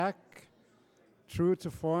true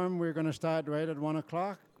to form, we're going to start right at 1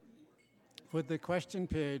 o'clock with the question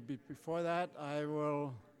period. Before that, I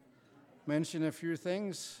will mention a few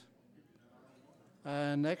things.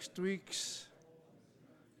 Next week's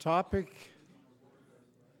topic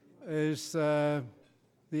is the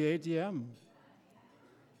AGM,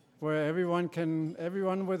 where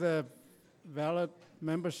everyone with a valid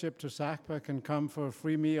membership to SACPA can come for a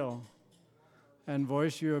free meal and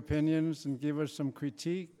voice your opinions and give us some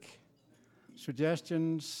critique,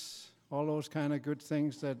 suggestions, all those kind of good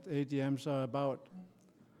things that AGMs are about.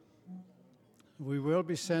 We will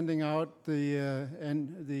be sending out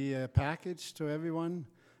the package to everyone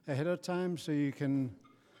ahead of time, so you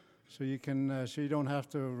don't have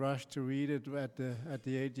to rush to read it at the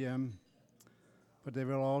AGM. But there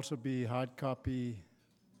will also be hard copy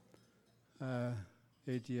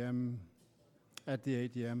AGM at the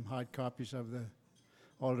AGM, hard copies of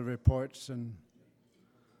all the reports and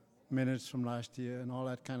minutes from last year and all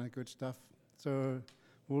that kind of good stuff. So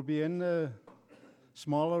we'll be in the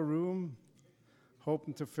smaller room,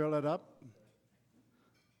 hoping to fill it up.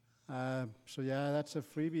 So yeah, that's a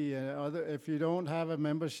freebie. If you don't have a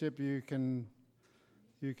membership, you can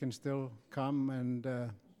still come and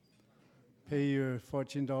pay your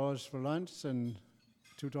 $14 for lunch and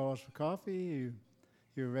 $2 for coffee.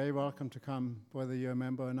 You're very welcome to come, whether you're a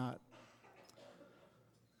member or not.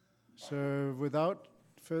 So without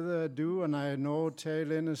further ado, and I know Terry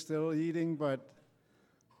Lynn is still eating, but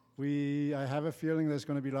I have a feeling there's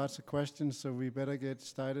going to be lots of questions, so we better get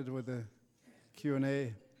started with the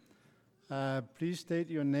Q&A. Please state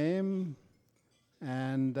your name,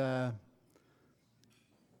 and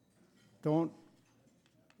don't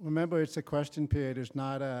remember it's a question period. It's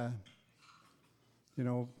not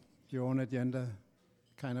your own agenda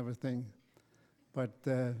kind of a thing, but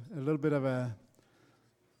a little bit of a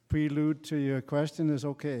prelude to your question is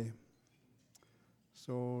okay.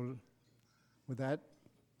 So with that,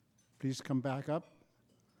 please come back up.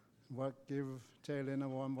 Give Terry Lynn a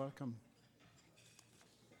warm welcome.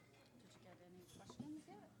 Did you get any questions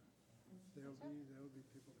yet? There will be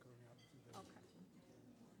people coming up.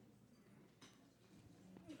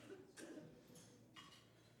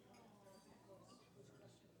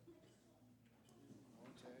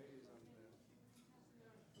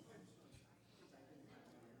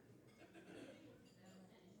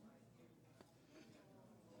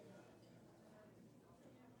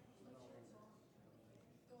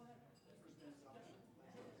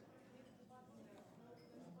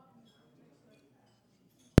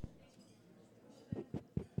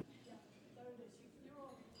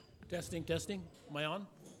 Okay. Testing. Am I on?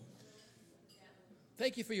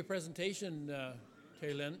 Thank you for your presentation,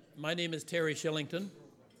 Terry Lynn. My name is Terry Shillington.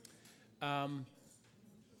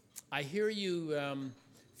 I hear you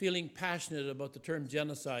feeling passionate about the term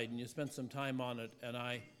genocide, and you spent some time on it, and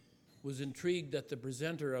I was intrigued that the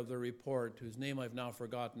presenter of the report, whose name I've now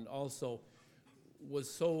forgotten, also was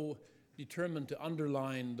so determined to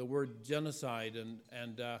underline the word genocide,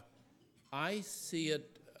 and I see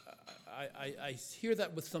it. I hear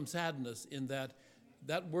that with some sadness, in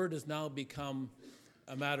that word has now become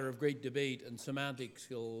a matter of great debate and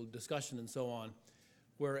semantical discussion and so on,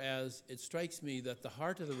 whereas it strikes me that the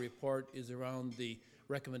heart of the report is around the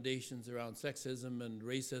recommendations around sexism and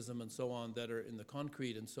racism and so on that are in the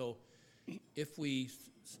concrete. And so if we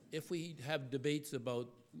have debates about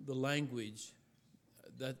the language,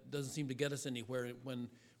 that doesn't seem to get us anywhere when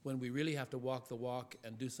we really have to walk the walk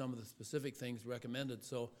and do some of the specific things recommended.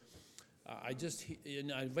 So I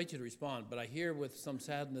invite you to respond, but I hear with some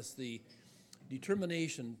sadness the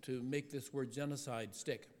determination to make this word genocide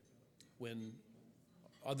stick when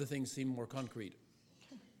other things seem more concrete.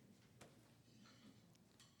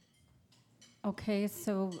 Okay,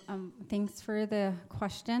 so thanks for the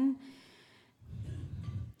question.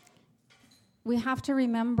 We have to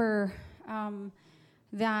remember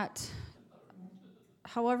that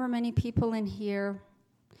however many people in here,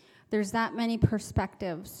 there's that many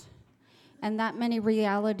perspectives and that many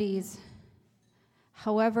realities.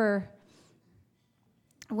 However,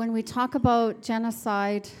 when we talk about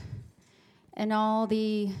genocide and all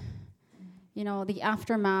the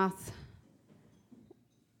aftermath,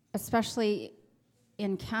 especially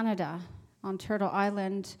in Canada, on Turtle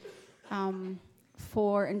Island,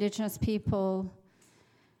 for Indigenous people,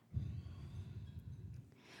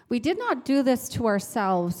 we did not do this to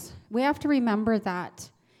ourselves. We have to remember that.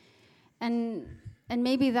 And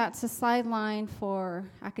maybe that's a sideline for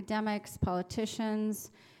academics,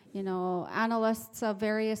 politicians, analysts of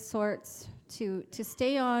various sorts to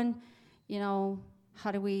stay on,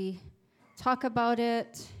 how do we talk about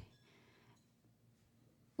it?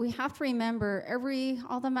 we have to remember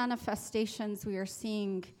all the manifestations we are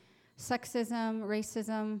seeing, sexism,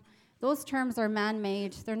 racism, those terms are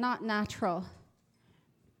man-made. They're not natural.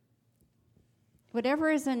 Whatever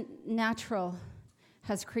isn't natural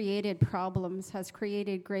has created problems, has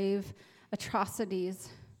created grave atrocities,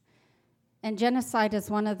 and genocide is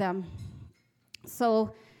one of them.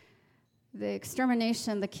 So the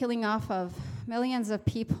extermination, the killing off of millions of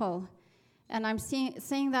people, and I'm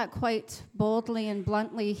saying that quite boldly and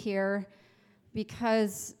bluntly here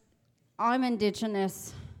because I'm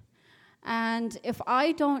Indigenous, and if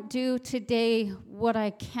I don't do today what I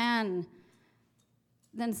can,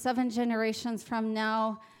 then 7 generations from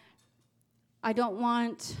now, I don't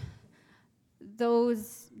want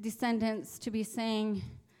those descendants to be saying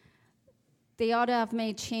they ought to have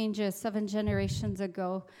made changes 7 generations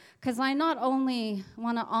ago. Because I not only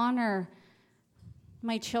want to honor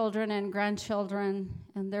my children and grandchildren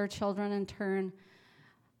and their children in turn,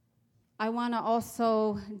 I want to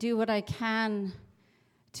also do what I can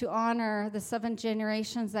to honor the 7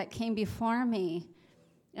 generations that came before me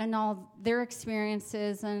and all their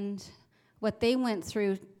experiences and what they went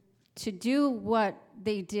through to do what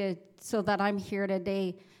they did so that I'm here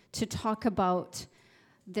today to talk about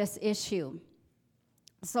this issue.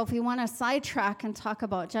 So if we want to sidetrack and talk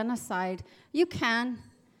about genocide, you can,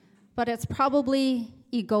 but it's probably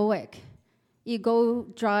egoic. Ego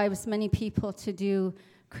drives many people to do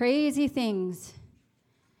crazy things.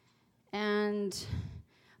 And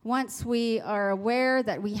once we are aware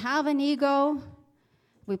that we have an ego,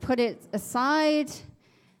 we put it aside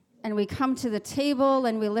and we come to the table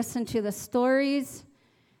and we listen to the stories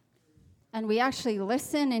and we actually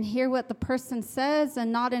listen and hear what the person says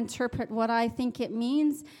and not interpret what I think it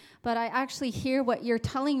means, but I actually hear what you're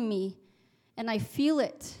telling me and I feel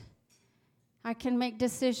it. I can make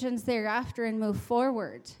decisions thereafter and move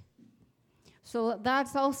forward. So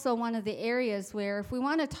that's also one of the areas where if we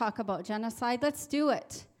want to talk about genocide, let's do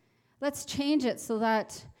it. Let's change it so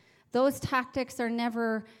that those tactics are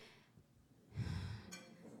never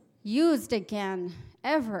used again,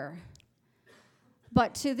 ever.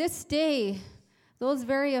 But to this day, those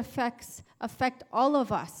very effects affect all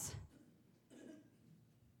of us.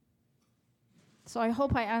 So I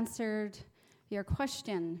hope I answered your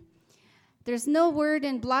question. There's no word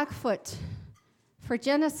in Blackfoot for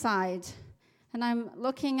genocide. And I'm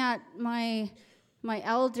looking at my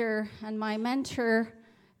elder and my mentor,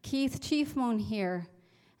 Keith Chiefmoon here.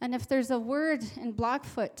 And if there's a word in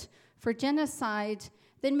Blackfoot for genocide,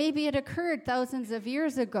 then maybe it occurred thousands of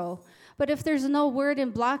years ago. But if there's no word in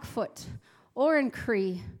Blackfoot, or in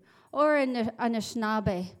Cree, or in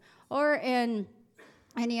Anishinaabe, or in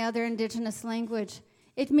any other Indigenous language,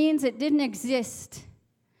 it means it didn't exist.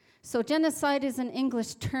 So genocide is an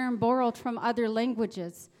English term borrowed from other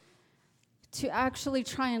languages to actually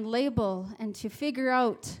try and label and to figure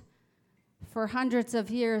out for hundreds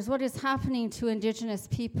of years what is happening to Indigenous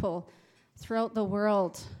people throughout the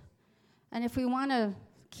world. And if we want to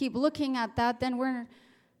keep looking at that, then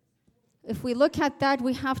if we look at that,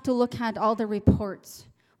 we have to look at all the reports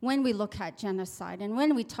when we look at genocide and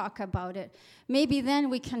when we talk about it. Maybe then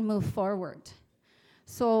we can move forward.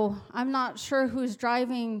 So I'm not sure who's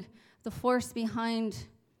driving the force behind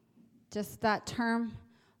just that term,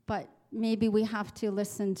 but maybe we have to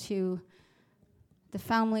listen to the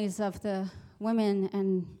families of the women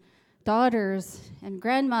and daughters and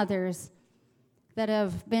grandmothers that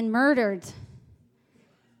have been murdered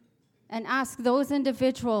and ask those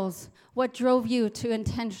individuals what drove you to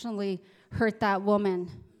intentionally hurt that woman.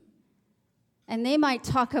 And they might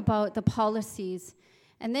talk about the policies,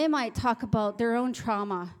 and they might talk about their own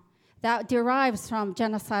trauma that derives from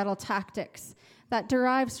genocidal tactics, that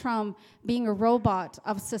derives from being a robot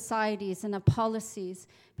of societies and of policies,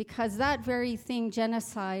 because that very thing,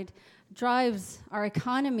 genocide, drives our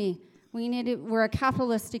economy. We're a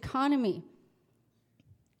capitalist economy.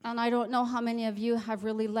 And I don't know how many of you have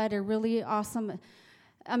really led a really awesome,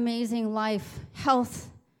 amazing life, health,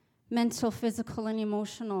 mental, physical, and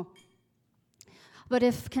emotional. But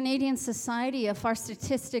if Canadian society, if our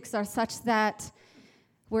statistics are such that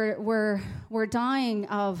we're dying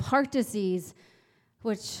of heart disease,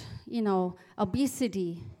 which,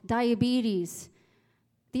 obesity, diabetes,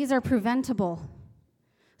 these are preventable.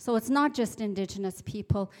 So it's not just Indigenous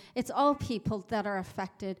people, it's all people that are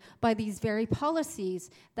affected by these very policies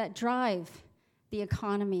that drive the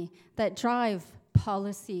economy, that drive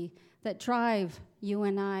policy, that drive you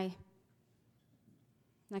and I.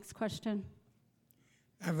 Next question.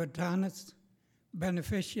 Avatanis,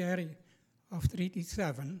 beneficiary of Treaty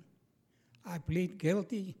 7, I plead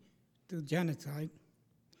guilty to genocide.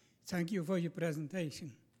 Thank you for your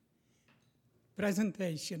presentation.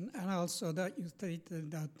 presentation, and also that you stated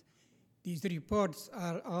that these reports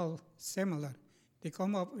are all similar. They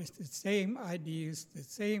come up with the same ideas, the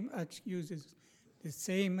same excuses, the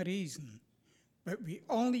same reason. But we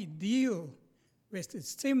only deal with the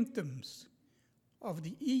symptoms of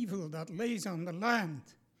the evil that lays on the land.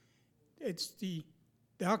 It's the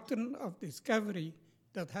doctrine of discovery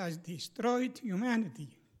that has destroyed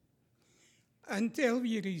humanity. Until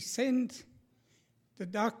we rescind the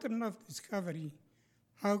doctrine of discovery,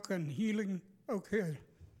 how can healing occur?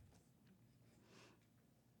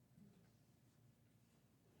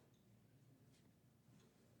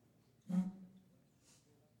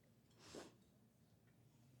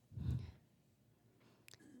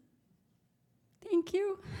 Thank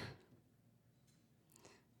you.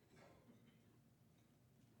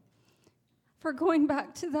 For going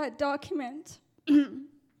back to that document.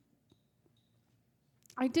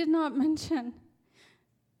 I did not mention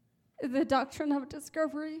the doctrine of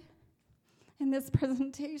discovery in this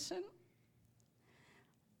presentation.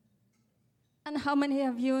 And how many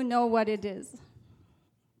of you know what it is?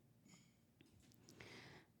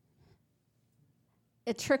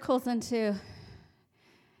 It trickles into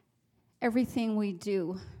everything we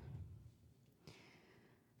do.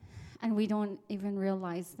 And we don't even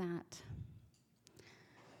realize that.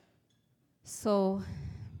 So,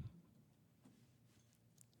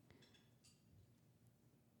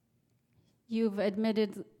 you've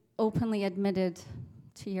openly admitted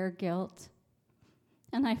to your guilt,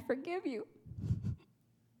 and I forgive you.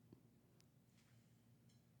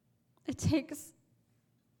 It takes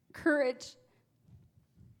courage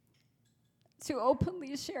to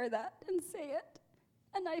openly share that and say it,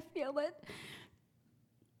 and I feel it,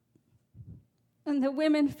 and the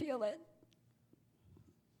women feel it.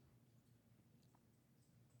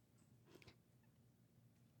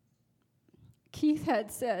 Keith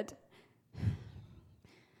had said,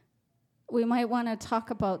 we might want to talk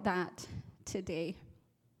about that today.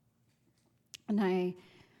 And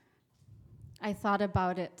I thought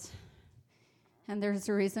about it. And there's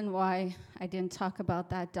a reason why I didn't talk about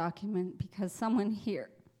that document, because someone here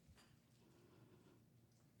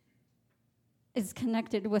is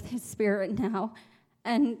connected with his spirit now,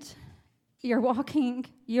 and you're walking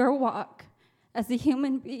your walk as a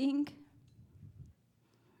human being.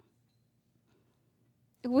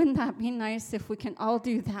 Wouldn't that be nice if we can all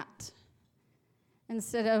do that?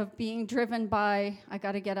 Instead of being driven by, I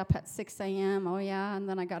got to get up at 6 a.m., oh yeah, and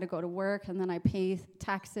then I got to go to work, and then I pay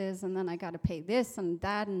taxes, and then I got to pay this and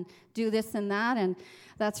that, and do this and that, and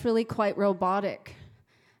that's really quite robotic.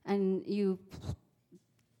 And you're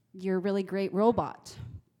a really great robot.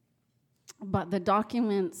 But the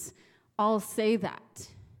documents all say that.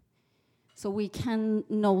 So we can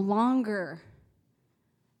no longer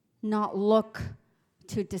not look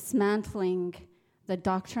to dismantling the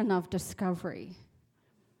doctrine of discovery.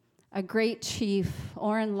 A great chief,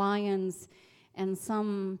 Oren Lyons, and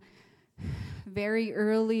some very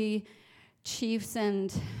early chiefs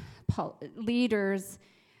and leaders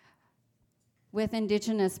with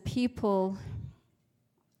Indigenous people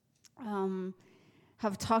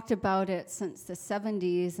have talked about it since the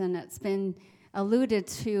 70s, and it's been alluded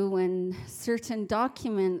to in certain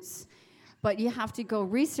documents. But you have to go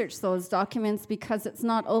research those documents because it's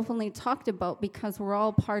not openly talked about, because we're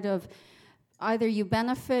all part of either you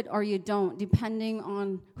benefit or you don't, depending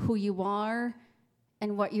on who you are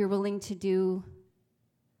and what you're willing to do,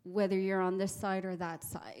 whether you're on this side or that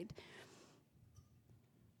side.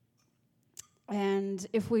 And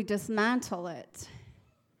if we dismantle it,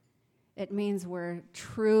 it means we're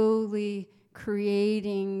truly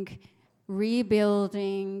creating,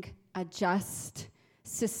 rebuilding a just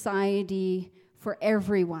society for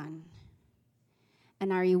everyone.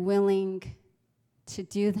 And are you willing to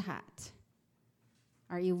do that?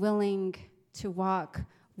 Are you willing to walk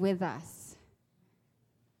with us?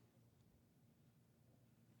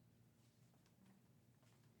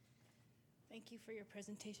 Thank you for your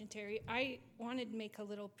presentation, Terry. I wanted to make a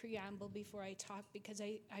little preamble before I talk, because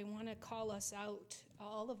I want to call us out,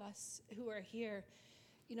 all of us who are here.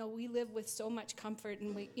 You know, we live with so much comfort,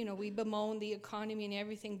 and we bemoan the economy and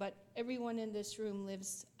everything, but everyone in this room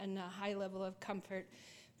lives in a high level of comfort.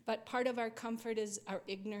 But part of our comfort is our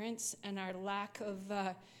ignorance and our lack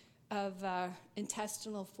of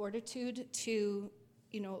intestinal fortitude to,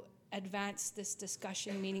 advance this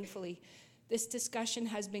discussion meaningfully. This discussion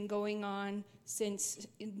has been going on since,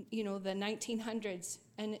 the 1900s,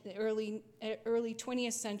 and early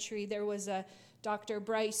 20th century. There was a Dr.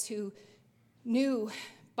 Bryce who knew,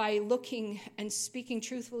 by looking and speaking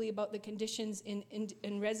truthfully about the conditions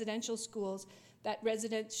in residential schools, that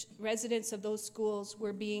residents of those schools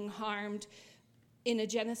were being harmed in a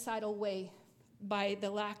genocidal way by the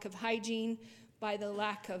lack of hygiene, by the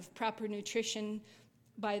lack of proper nutrition,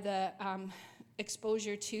 by the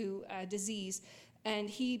exposure to disease. And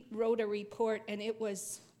he wrote a report, and it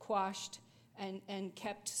was quashed and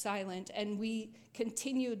kept silent. And we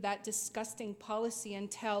continued that disgusting policy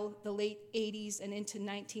until the late 80s and into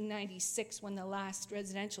 1996, when the last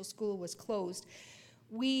residential school was closed.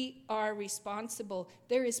 We are responsible.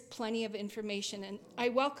 There is plenty of information, and I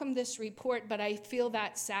welcome this report, but I feel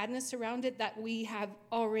that sadness around it, that we have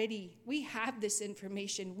this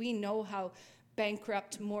information. We know how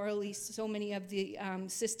bankrupt morally so many of the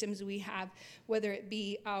systems we have, whether it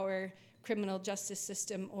be our criminal justice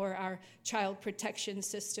system or our child protection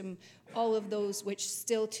system, all of those which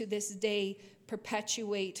still to this day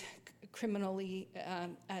perpetuate criminally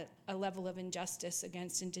a level of injustice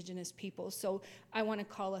against Indigenous people. So I want to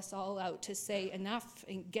call us all out to say enough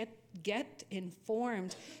and get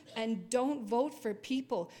informed, and don't vote for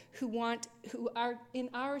people who are in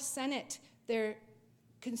our Senate. Their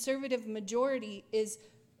conservative majority is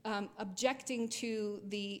objecting to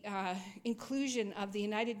the inclusion of the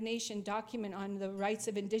United Nations document on the rights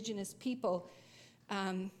of Indigenous people.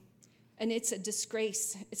 And it's a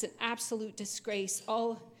disgrace. It's an absolute disgrace.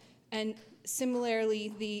 And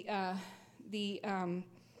similarly, our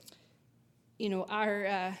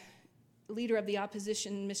leader of the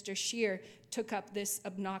opposition, Mr. Scheer, took up this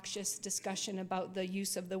obnoxious discussion about the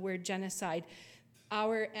use of the word genocide.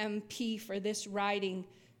 Our MP for this riding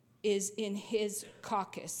is in his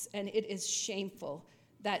caucus, and it is shameful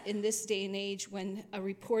that in this day and age, when a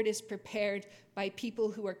report is prepared by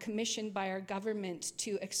people who are commissioned by our government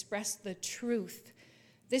to express the truth,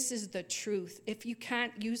 this is the truth. If you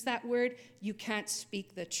can't use that word, you can't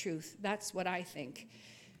speak the truth. That's what I think.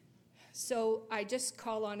 So I just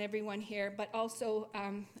call on everyone here, but also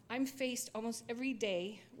I'm faced almost every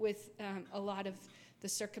day with a lot of the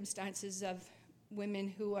circumstances of women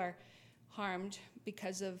who are harmed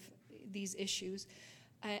because of these issues.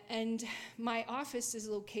 And my office is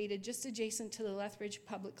located just adjacent to the Lethbridge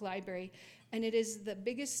Public Library, and it is the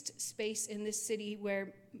biggest space in this city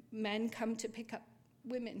where men come to pick up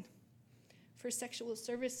women for sexual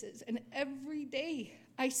services. And every day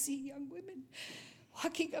I see young women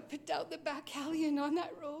walking up and down the back alley and on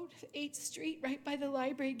that road, 8th Street, right by the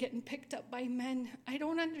library, getting picked up by men. I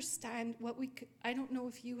don't understand I don't know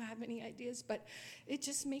if you have any ideas, but it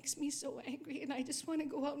just makes me so angry, and I just want to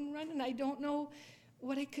go out and run, and I don't know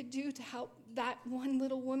what I could do to help that one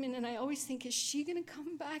little woman. And I always think, is she going to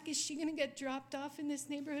come back? Is she going to get dropped off in this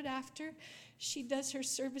neighborhood after she does her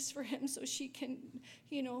service for him so she can,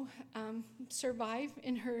 survive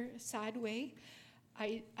in her sad way?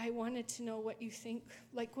 I wanted to know what you think.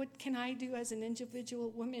 Like, what can I do as an individual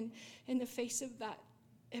woman in the face of that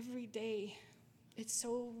every day? It's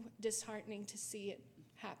so disheartening to see it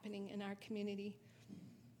happening in our community.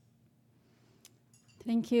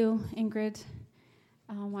 Thank you, Ingrid.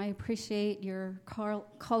 I appreciate your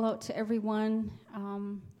call out to everyone.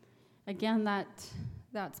 Again,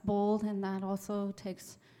 that's bold, and that also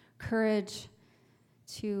takes courage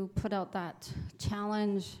to put out that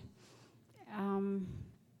challenge.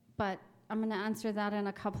 But I'm going to answer that in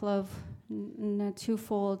a couple of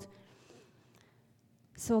twofold.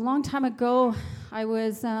 So a long time ago, I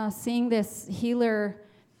was seeing this healer,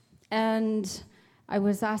 and I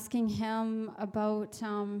was asking him about,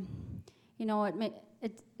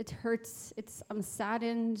 it hurts. I'm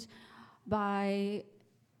saddened by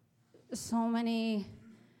so many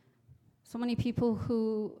people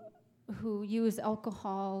who use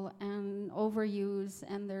alcohol and overuse,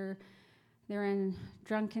 and they're in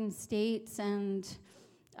drunken states, and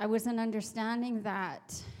I wasn't understanding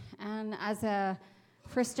that. And as a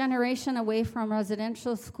first generation away from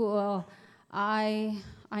residential school, I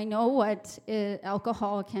know what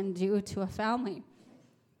alcohol can do to a family.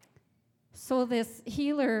 So this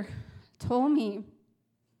healer told me,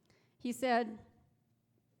 he said,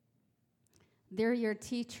 "They're your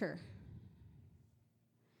teacher."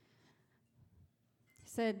 He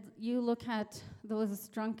said, "You look at those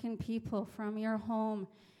drunken people from your home,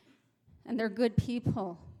 and they're good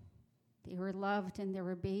people. They were loved, and they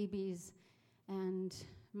were babies, and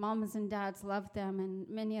moms and dads loved them, and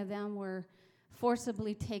many of them were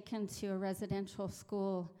forcibly taken to a residential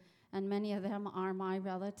school, and many of them are my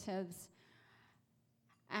relatives."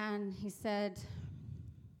 And he said,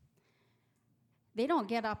 they don't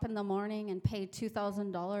get up in the morning and pay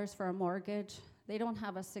 $2,000 for a mortgage. They don't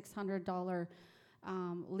have a $600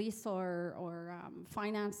 lease or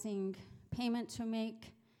financing payment to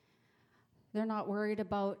make. They're not worried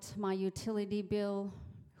about my utility bill.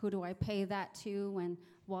 Who do I pay that to when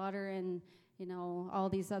water and all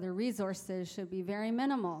these other resources should be very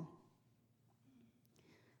minimal.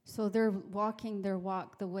 So they're walking their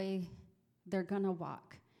walk the way they're going to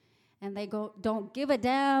walk. And they don't give a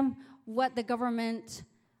damn what the government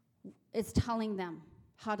is telling them,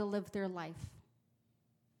 how to live their life.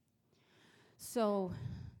 So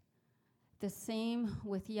the same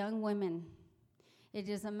with young women. It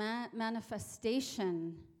is a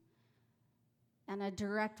manifestation and a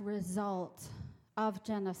direct result of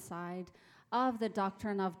genocide, of the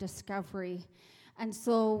doctrine of discovery. And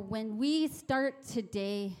so when we start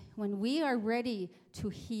today, when we are ready to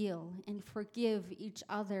heal and forgive each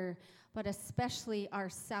other, but especially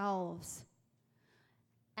ourselves,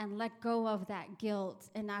 and let go of that guilt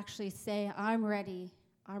and actually say, I'm ready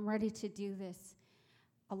to do this,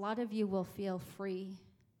 a lot of you will feel free.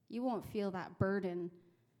 You won't feel that burden,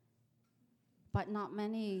 but not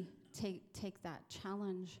many take that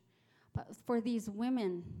challenge. But for these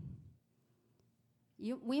women,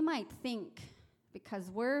 we might think, because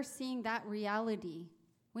we're seeing that reality,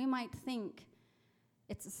 we might think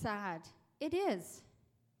it's sad. It is.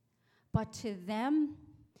 But to them,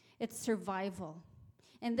 it's survival.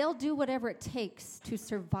 And they'll do whatever it takes to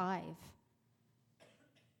survive.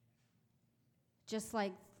 Just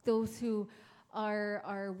like those who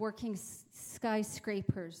are working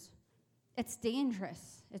skyscrapers. It's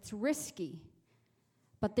dangerous. It's risky.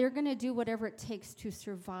 But they're going to do whatever it takes to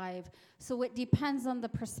survive. So it depends on the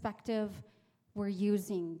perspective we're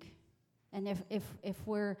using. And if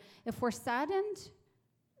we're saddened,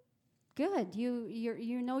 good.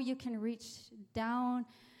 You know you can reach down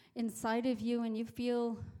inside of you and you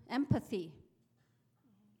feel empathy.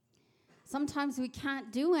 Sometimes we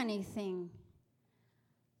can't do anything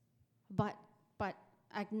but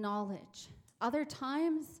acknowledge. Other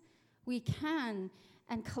times we can,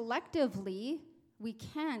 and collectively we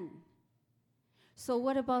can. So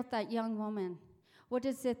what about that young woman? What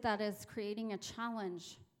is it that is creating a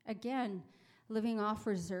challenge? Again, living off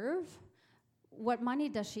reserve? What money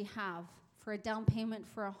does she have for a down payment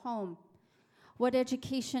for a home? What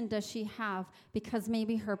education does she have? Because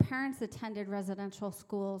maybe her parents attended residential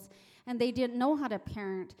schools and they didn't know how to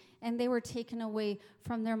parent, and they were taken away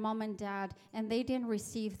from their mom and dad, and they didn't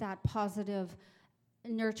receive that positive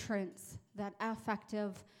nurturance, that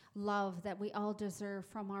affective love that we all deserve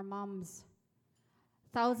from our moms.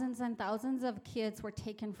 Thousands and thousands of kids were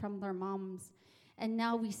taken from their moms, and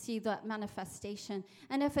now we see that manifestation.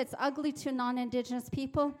 And if it's ugly to non-Indigenous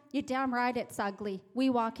people, you're damn right it's ugly. We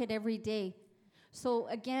walk it every day. So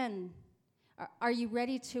again, are you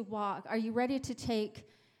ready to walk? Are you ready to take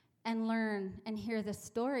and learn and hear the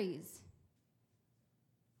stories?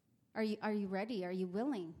 Are you ready? Are you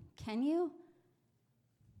willing? Can you?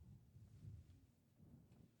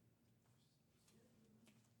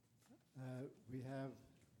 We have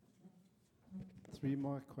 3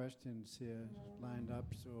 more questions here lined up,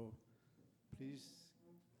 so please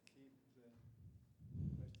keep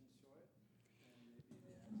the questions short.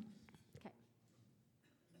 Okay.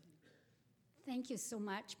 Thank you so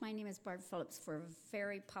much. My name is Barb Phillips for a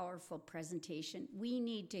very powerful presentation. We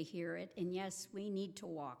need to hear it, and yes, we need to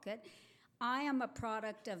walk it. I am a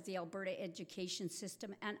product of the Alberta education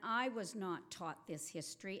system, and I was not taught this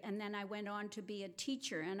history, and then I went on to be a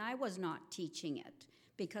teacher, and I was not teaching it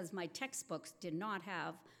because my textbooks did not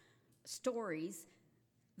have stories,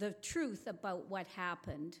 the truth about what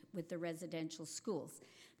happened with the residential schools.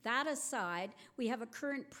 That aside, we have a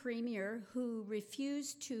current premier who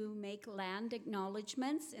refused to make land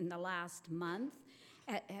acknowledgements in the last month,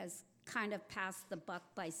 has kind of passed the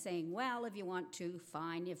buck by saying, well, if you want to,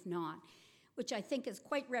 fine, if not, which I think is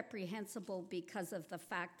quite reprehensible because of the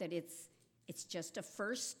fact that it's just a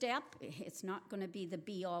first step. It's not going to be the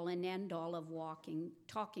be-all and end-all of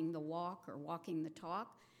talking the walk or walking the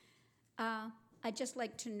talk. I'd just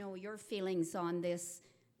like to know your feelings on this,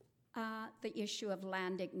 the issue of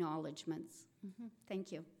land acknowledgements. Mm-hmm.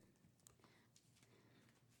 Thank you.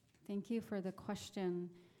 Thank you for the question.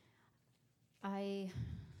 I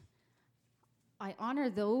honor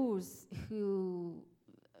those who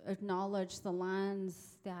acknowledge the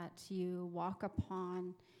lands that you walk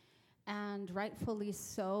upon, and rightfully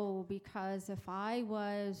so, because if I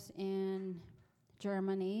was in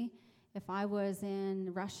Germany, if I was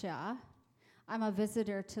in Russia, I'm a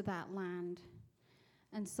visitor to that land.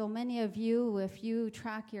 And so many of you, if you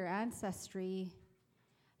track your ancestry,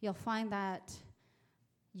 you'll find that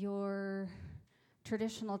your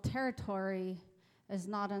traditional territory is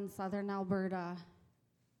not in southern Alberta.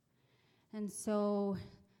 And so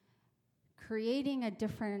creating a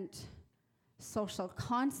different social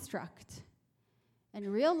construct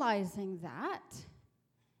and realizing that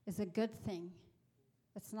is a good thing.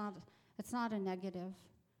 It's It's not a negative.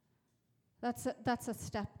 That's a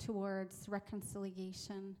step towards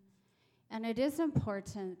reconciliation. And it is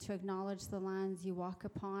important to acknowledge the lands you walk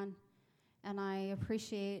upon. And I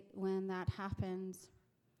appreciate when that happens.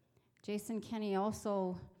 Jason Kenney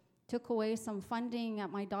also took away some funding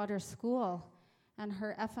at my daughter's school, and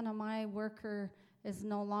her FNMI worker is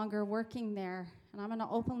no longer working there. And I'm going to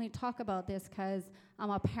openly talk about this because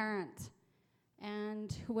I'm a parent.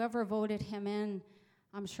 And whoever voted him in,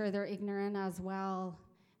 I'm sure they're ignorant as well.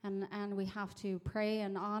 And we have to pray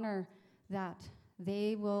and honor that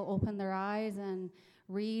they will open their eyes and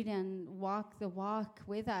read and walk the walk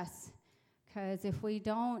with us. Because if we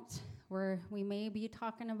don't, we may be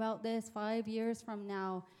talking about this 5 years from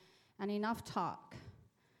now, and enough talk.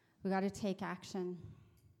 We got to take action.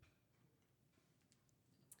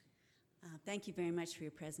 Thank you very much for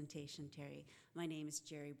your presentation, Terry. My name is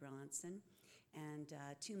Jerry Bronson, and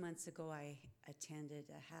 2 months ago I attended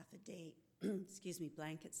a half a day,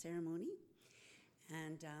 blanket ceremony.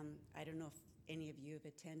 And I don't know if any of you have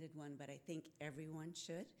attended one, but I think everyone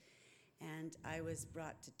should. And I was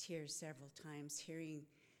brought to tears several times hearing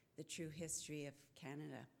the true history of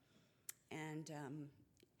Canada. And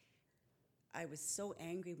I was so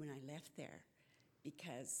angry when I left there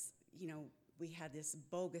because, we had this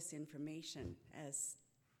bogus information as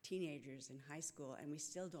teenagers in high school, and we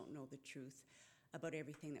still don't know the truth about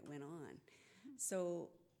everything that went on. So,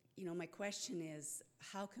 my question is,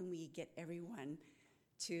 how can we get everyone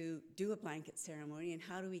to do a blanket ceremony, and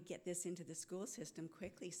how do we get this into the school system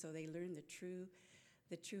quickly so they learn the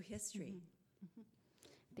true history? Mm-hmm.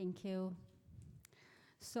 Thank you.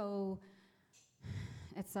 So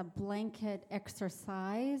it's a blanket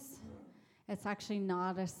exercise. It's actually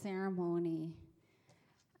not a ceremony.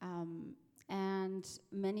 And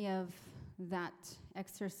many of that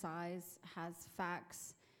exercise has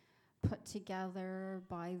facts put together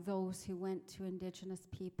by those who went to Indigenous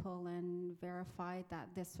people and verified that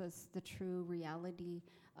this was the true reality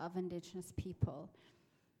of Indigenous people.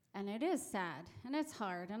 And it is sad, and it's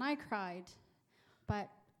hard, and I cried, but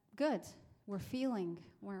good. We're feeling.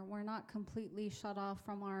 We're not completely shut off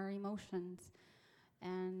from our emotions.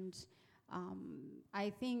 And I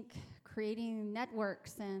think creating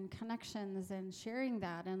networks and connections and sharing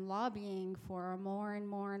that and lobbying for more and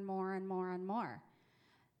more and more and more and more.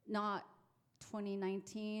 Not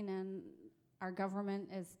 2019 and our government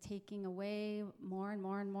is taking away more and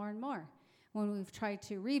more and more and more when we've tried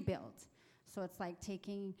to rebuild. So it's like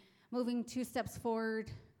moving 2 steps forward,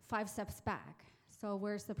 5 steps back. So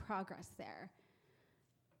where's the progress there?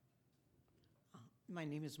 My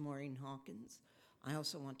name is Maureen Hawkins. I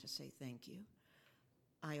also want to say thank you.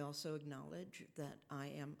 I also acknowledge that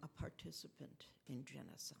I am a participant in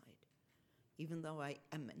genocide. Even though I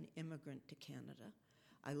am an immigrant to Canada,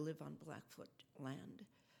 I live on Blackfoot land.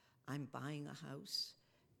 I'm buying a house,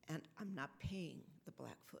 and I'm not paying the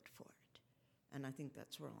Blackfoot for it. And I think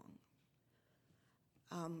that's wrong.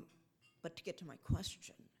 But to get to my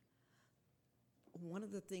question, one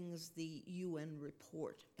of the things the UN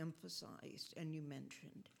report emphasized, and you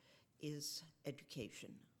mentioned, is education.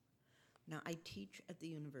 Now, I teach at the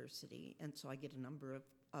university, and so I get a number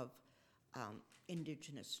of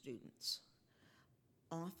Indigenous students.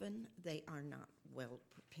 Often, they are not well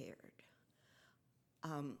prepared.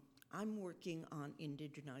 I'm working on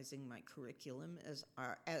indigenizing my curriculum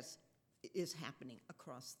as is happening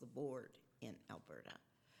across the board in Alberta.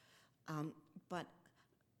 But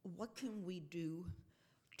what can we do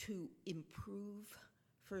to improve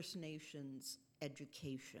First Nations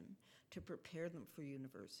education to prepare them for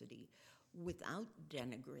university without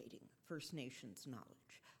denigrating First Nations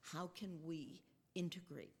knowledge? How can we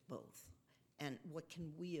integrate both? And what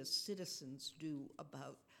can we as citizens do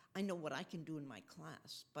about, I know what I can do in my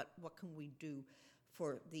class, but what can we do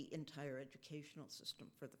for the entire educational system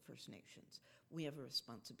for the First Nations? We have a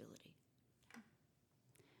responsibility.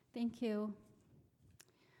 Thank you.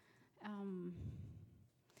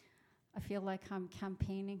 I feel like I'm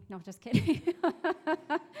campaigning. No, just kidding.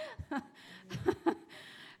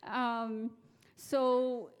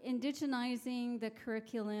 So indigenizing the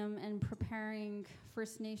curriculum and preparing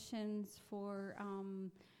First Nations for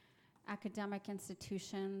academic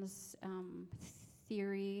institutions,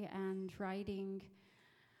 theory and writing.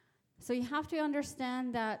 So you have to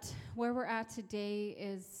understand that where we're at today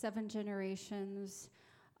is 7 generations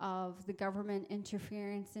of the government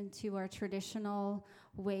interference into our traditional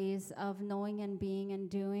ways of knowing and being and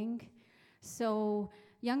doing. So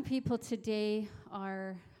young people today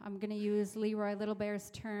are, I'm going to use Leroy Little Bear's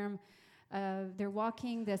term, they're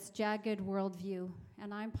walking this jagged worldview,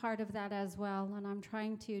 and I'm part of that as well, and I'm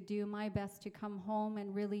trying to do my best to come home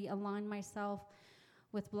and really align myself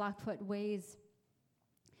with Blackfoot Ways.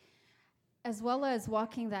 As well as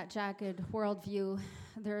walking that jagged worldview,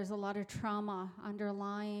 there's a lot of trauma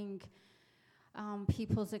underlying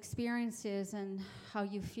people's experiences and how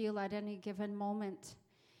you feel at any given moment.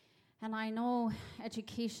 And I know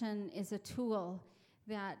education is a tool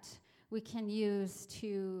that we can use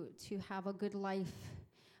to have a good life,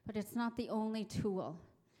 but it's not the only tool.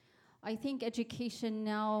 I think education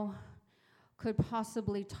now could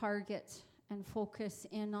possibly target and focus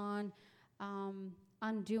in on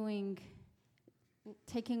undoing,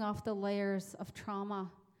 taking off the layers of trauma,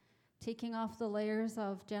 taking off the layers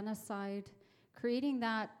of genocide, creating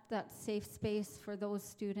that safe space for those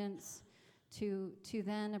students to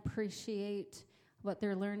then appreciate what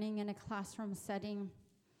they're learning in a classroom setting.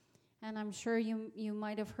 And I'm sure you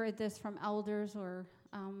might have heard this from elders or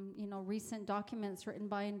recent documents written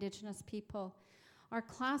by Indigenous people. Our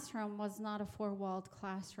classroom was not a four-walled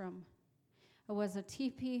classroom. It was a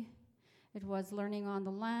teepee. It was learning on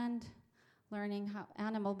the land, learning how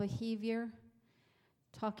animal behavior,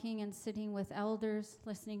 talking and sitting with elders,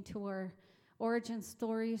 listening to our origin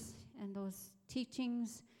stories and those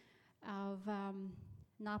teachings of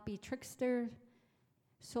not be trickster.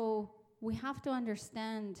 So we have to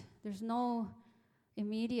understand there's no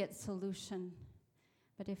immediate solution.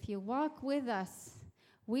 But if you walk with us,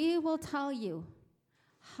 we will tell you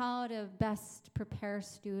how to best prepare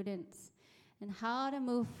students and how to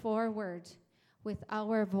move forward with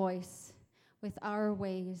our voice, with our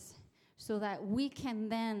ways, so that we can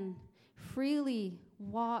then freely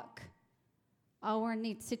walk our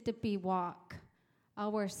Nitsitapi walk,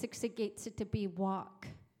 our Siksikaitsitapi walk,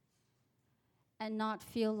 and not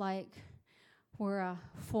feel like we're a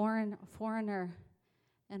foreigner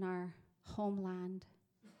in our homeland.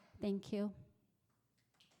 Thank you.